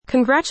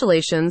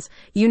Congratulations,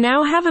 you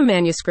now have a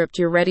manuscript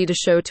you're ready to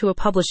show to a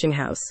publishing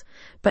house.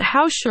 But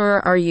how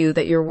sure are you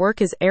that your work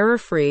is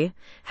error-free?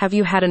 Have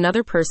you had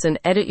another person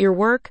edit your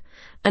work?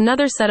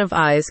 Another set of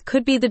eyes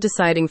could be the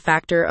deciding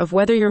factor of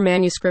whether your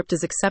manuscript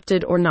is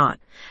accepted or not.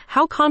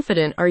 How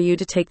confident are you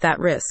to take that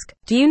risk?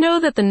 Do you know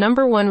that the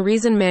number one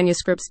reason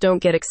manuscripts don't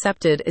get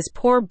accepted is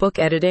poor book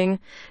editing?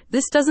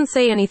 This doesn't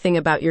say anything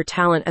about your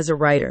talent as a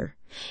writer.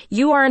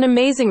 You are an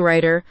amazing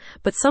writer,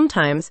 but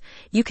sometimes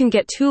you can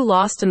get too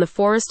lost in the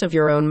forest of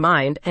your own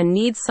mind and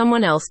need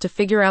someone else to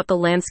figure out the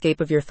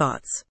landscape of your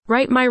thoughts.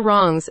 Right My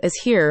Wrongs is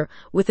here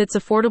with its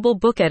affordable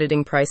book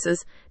editing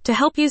prices to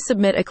help you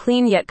submit a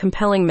clean yet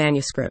compelling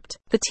manuscript.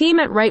 The team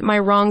at Right My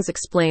Wrongs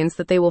explains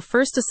that they will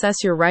first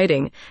assess your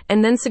writing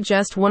and then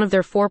suggest one of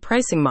their 4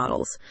 pricing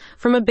models,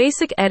 from a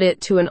basic edit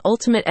to an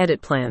ultimate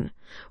edit plan.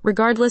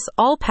 Regardless,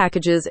 all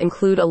packages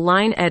include a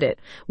line edit,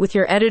 with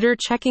your editor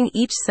checking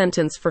each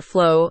sentence for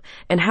flow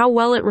and how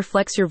well it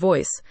reflects your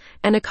voice,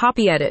 and a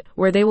copy edit,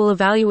 where they will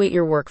evaluate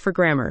your work for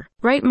grammar.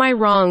 Right My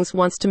Wrongs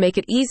wants to make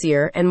it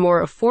easier and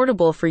more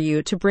affordable for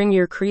you to bring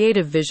your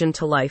creative vision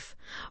to life.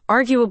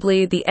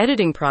 Arguably, the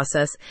editing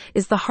process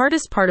is the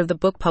hardest part of the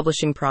book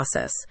publishing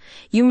process.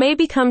 You may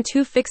become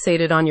too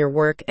fixated on your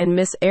work and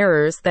miss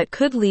errors that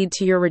could lead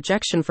to your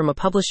rejection from a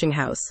publishing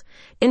house.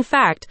 In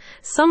fact,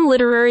 some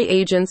literary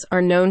agents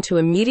are known to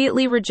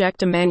immediately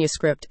reject a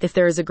manuscript if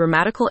there is a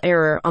grammatical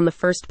error on the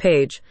first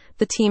page,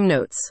 the team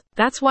notes.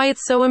 That's why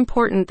it's so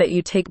important that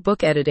you take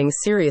book editing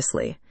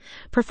seriously.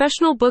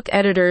 Professional book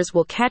editors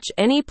will catch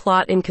any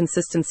plot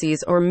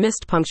inconsistencies or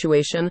missed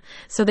punctuation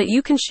so that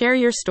you can share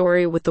your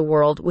story with the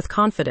world with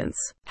confidence.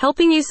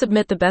 Helping you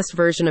submit the best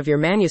version of your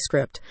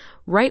manuscript,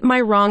 Right My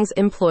Wrongs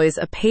employs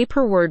a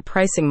pay-per-word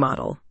pricing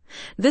model.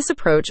 This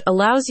approach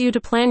allows you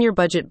to plan your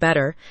budget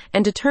better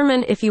and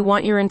determine if you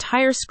want your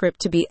entire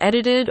script to be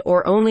edited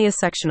or only a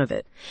section of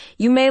it.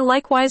 You may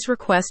likewise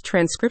request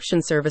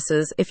transcription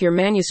services if your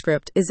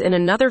manuscript is in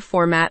another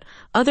format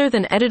other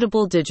than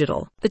editable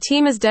digital. The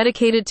team is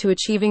dedicated to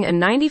achieving a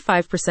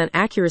 95%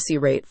 accuracy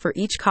rate for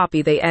each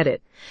copy they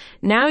edit.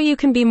 Now you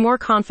can be more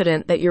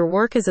confident that your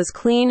work is as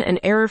clean and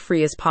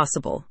error-free as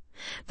possible.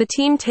 The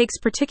team takes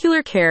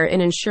particular care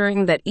in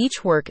ensuring that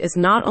each work is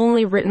not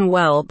only written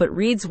well but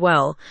reads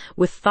well,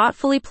 with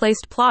thoughtfully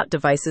placed plot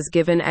devices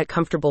given at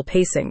comfortable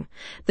pacing.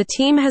 The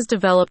team has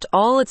developed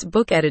all its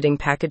book editing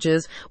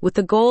packages with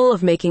the goal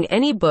of making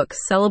any book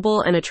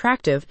sellable and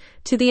attractive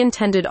to the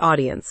intended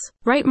audience.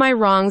 Right My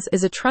Wrongs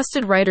is a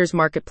trusted writers'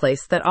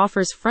 marketplace that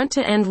offers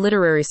front-to-end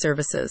literary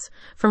services,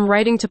 from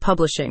writing to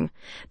publishing.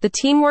 The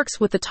team works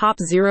with the top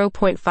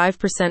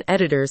 0.5%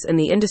 editors in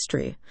the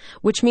industry,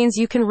 which means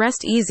you can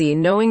rest easy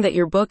knowing that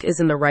your book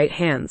is in the right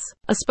hands.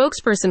 A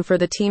spokesperson for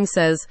the team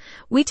says,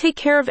 "We take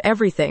care of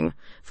everything,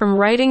 from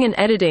writing and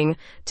editing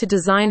to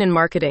design and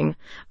marketing.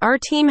 Our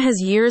team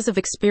has years of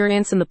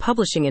experience in the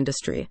publishing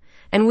industry,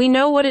 and we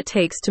know what it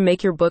takes to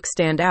make your book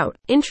stand out."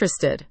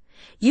 Interested?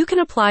 You can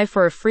apply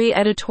for a free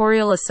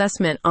editorial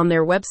assessment on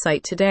their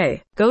website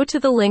today. Go to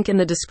the link in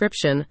the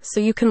description so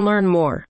you can learn more.